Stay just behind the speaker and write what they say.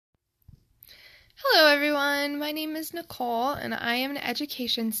Hello everyone, my name is Nicole and I am an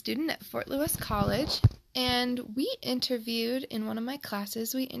education student at Fort Lewis College, and in one of my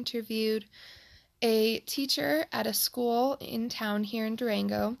classes, we interviewed a teacher at a school in town here in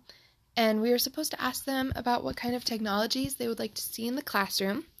Durango, and we were supposed to ask them about what kind of technologies they would like to see in the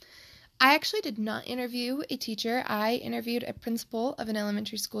classroom. I actually did not interview a teacher. I interviewed a principal of an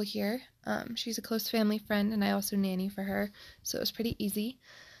elementary school here. She's a close family friend and I also nanny for her, so it was pretty easy.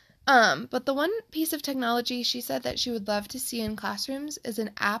 But the one piece of technology she said that she would love to see in classrooms is an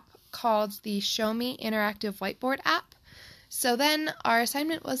app called the Show Me Interactive Whiteboard app. So then our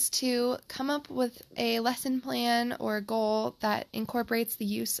assignment was to come up with a lesson plan or a goal that incorporates the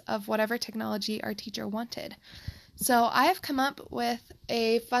use of whatever technology our teacher wanted. So I have come up with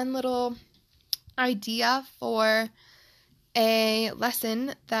a fun little idea for a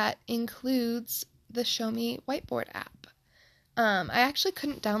lesson that includes the Show Me Whiteboard app. I actually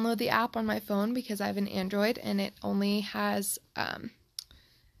couldn't download the app on my phone because I have an Android and it only has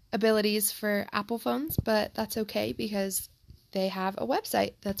abilities for Apple phones, but that's okay because they have a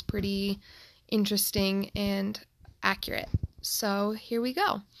website that's pretty interesting and accurate. So here we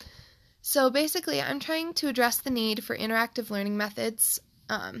go. So basically, I'm trying to address the need for interactive learning methods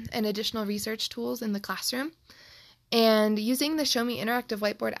and additional research tools in the classroom. And using the Show Me Interactive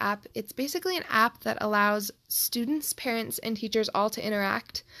Whiteboard app, it's basically an app that allows students, parents, and teachers all to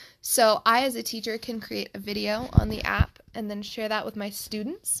interact. So I, as a teacher, can create a video on the app and then share that with my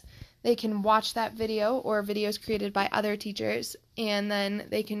students. They can watch that video or videos created by other teachers, and then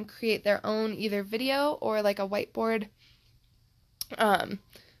they can create their own either video or like a whiteboard,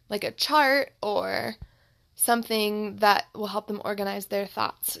 like a chart or something that will help them organize their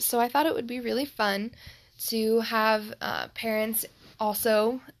thoughts. So I thought it would be really fun to have parents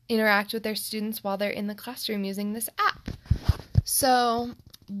also interact with their students while they're in the classroom using this app. So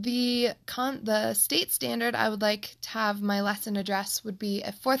the state standard I would like to have my lesson address would be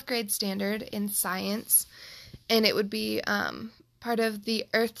a 4th grade standard in science, and it would be part of the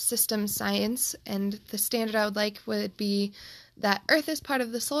Earth system science, and the standard I would like would be that Earth is part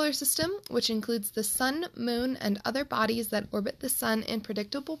of the solar system, which includes the sun, moon, and other bodies that orbit the sun in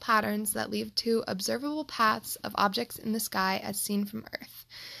predictable patterns that lead to observable paths of objects in the sky as seen from Earth.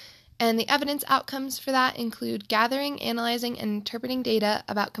 And the evidence outcomes for that include gathering, analyzing, and interpreting data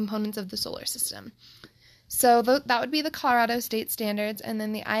about components of the solar system. So that would be the Colorado state standards, and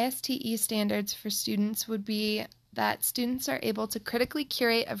then the ISTE standards for students would be that students are able to critically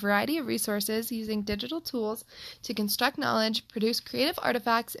curate a variety of resources using digital tools to construct knowledge, produce creative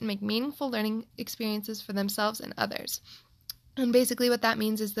artifacts, and make meaningful learning experiences for themselves and others. And basically what that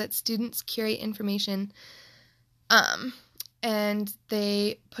means is that students curate information and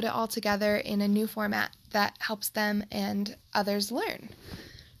they put it all together in a new format that helps them and others learn.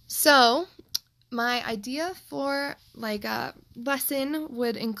 So my idea for like a lesson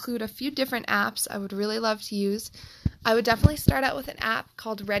would include a few different apps I would really love to use. I would definitely start out with an app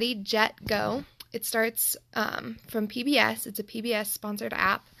called Ready, Jet, Go. It starts from PBS. It's a PBS sponsored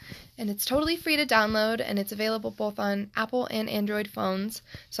app, and it's totally free to download, and it's available both on Apple and Android phones.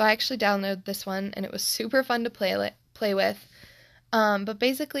 So I actually downloaded this one, and it was super fun to play with. But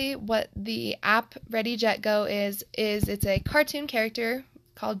basically what the app Ready, Jet, Go is it's a cartoon character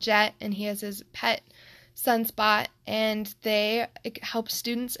called Jet, and he has his pet Sunspot, and they help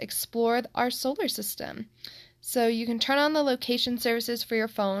students explore our solar system. So you can turn on the location services for your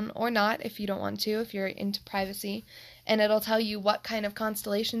phone, or not if you don't want to, if you're into privacy, and it'll tell you what kind of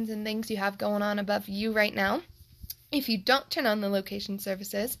constellations and things you have going on above you right now. If you don't turn on the location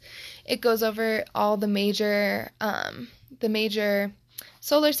services, it goes over all the major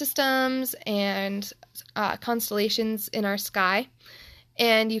solar systems and constellations in our sky.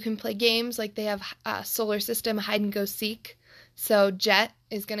 And you can play games like they have a solar system hide and go seek. So Jet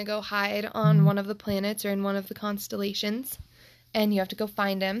is going to go hide on one of the planets or in one of the constellations, and you have to go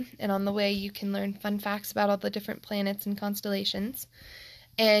find him. And on the way you can learn fun facts about all the different planets and constellations.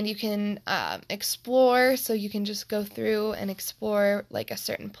 And you can explore, so you can just go through and explore like a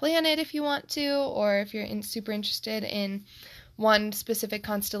certain planet if you want to, or if you're super interested in one specific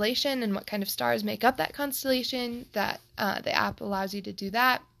constellation and what kind of stars make up that constellation, that the app allows you to do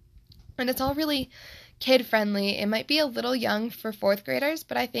that. And it's all really kid-friendly. It might be a little young for 4th graders,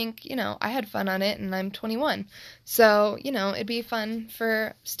 but I think, I had fun on it, and I'm 21. So, it'd be fun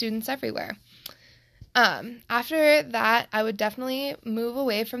for students everywhere. After that, I would definitely move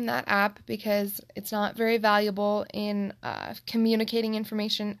away from that app because it's not very valuable in communicating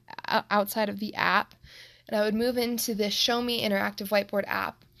information outside of the app. And I would move into the Show Me Interactive Whiteboard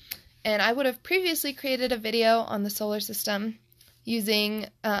app. And I would have previously created a video on the solar system using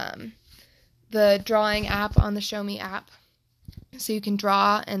the drawing app on the Show Me app. So you can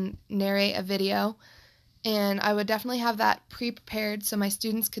draw and narrate a video. And I would definitely have that pre-prepared so my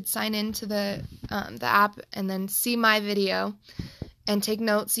students could sign into the app and then see my video and take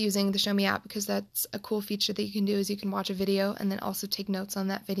notes using the Show Me app, because that's a cool feature that you can do, is you can watch a video and then also take notes on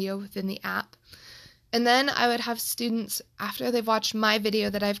that video within the app. And then I would have students, after they've watched my video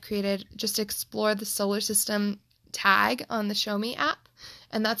that I've created, just explore the solar system tag on the Show Me app.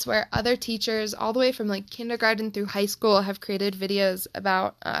 And that's where other teachers, all the way from like kindergarten through high school, have created videos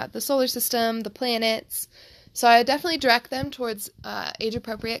about the solar system, the planets. So I definitely direct them towards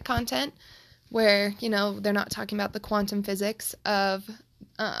age-appropriate content where, you know, they're not talking about the quantum physics of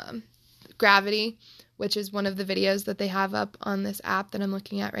gravity, which is one of the videos that they have up on this app that I'm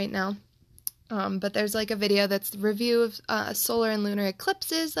looking at right now. But there's like a video that's the review of solar and lunar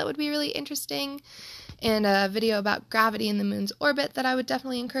eclipses that would be really interesting, and a video about gravity in the moon's orbit that I would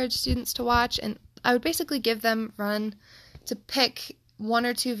definitely encourage students to watch. And I would basically give them run to pick 1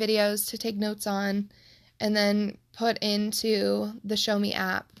 or 2 videos to take notes on and then put into the Show Me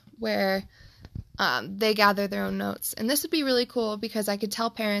app where they gather their own notes. And this would be really cool because I could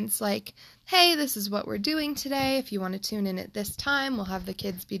tell parents, like, hey, this is what we're doing today. If you want to tune in at this time, we'll have the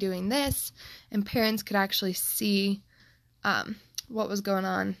kids be doing this. And parents could actually see what was going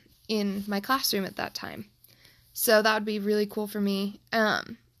on in my classroom at that time. So that would be really cool for me.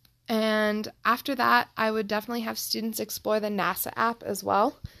 And after that, I would definitely have students explore the NASA app as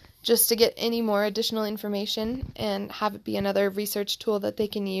well, just to get any more additional information and have it be another research tool that they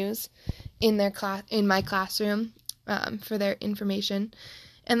can use in their in my classroom for their information.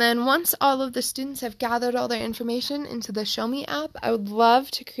 And then once all of the students have gathered all their information into the Show Me app, I would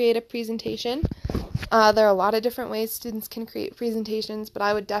love to create a presentation. There are a lot of different ways students can create presentations, but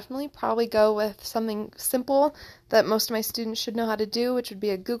I would definitely probably go with something simple that most of my students should know how to do, which would be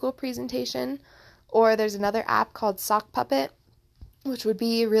a Google presentation. Or there's another app called Sock Puppet, which would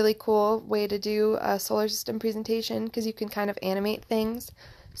be a really cool way to do a solar system presentation because you can kind of animate things.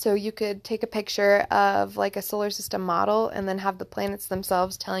 So you could take a picture of like a solar system model and then have the planets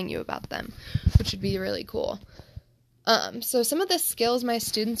themselves telling you about them, which would be really cool. So some of the skills my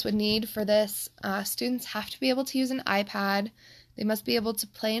students would need for this, students have to be able to use an iPad. They must be able to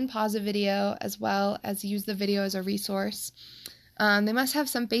play and pause a video as well as use the video as a resource. They must have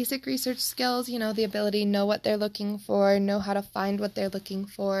some basic research skills, you know, the ability to know what they're looking for, know how to find what they're looking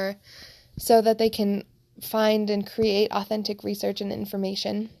for, so that they can find and create authentic research and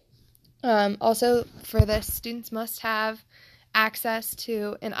information. Also, for this, students must have access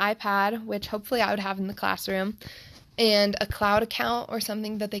to an iPad, which hopefully I would have in the classroom, and a cloud account or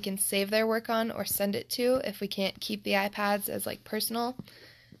something that they can save their work on or send it to if we can't keep the iPads as like personal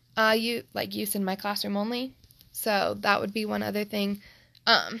use in my classroom only. So that would be one other thing.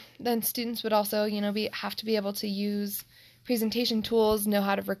 Then students would also, you know, have to be able to use presentation tools, know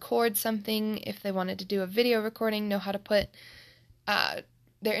how to record something if they wanted to do a video recording, know how to put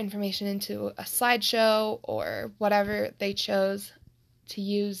their information into a slideshow or whatever they chose to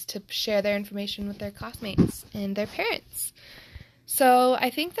use to share their information with their classmates and their parents. So I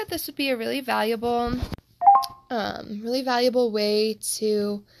think that this would be a really valuable way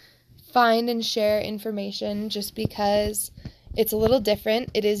to find and share information, just because it's a little different.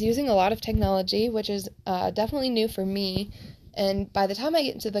 It is using a lot of technology, which is definitely new for me, and by the time I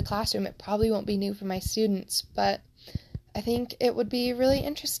get into the classroom, it probably won't be new for my students, but I think it would be really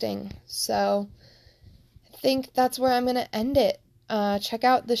interesting. So I think that's where I'm going to end it. Check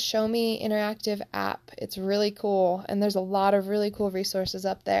out the Show Me Interactive app. It's really cool, and there's a lot of really cool resources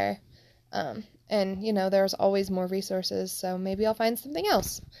up there. And, you know, there's always more resources, so maybe I'll find something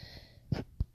else.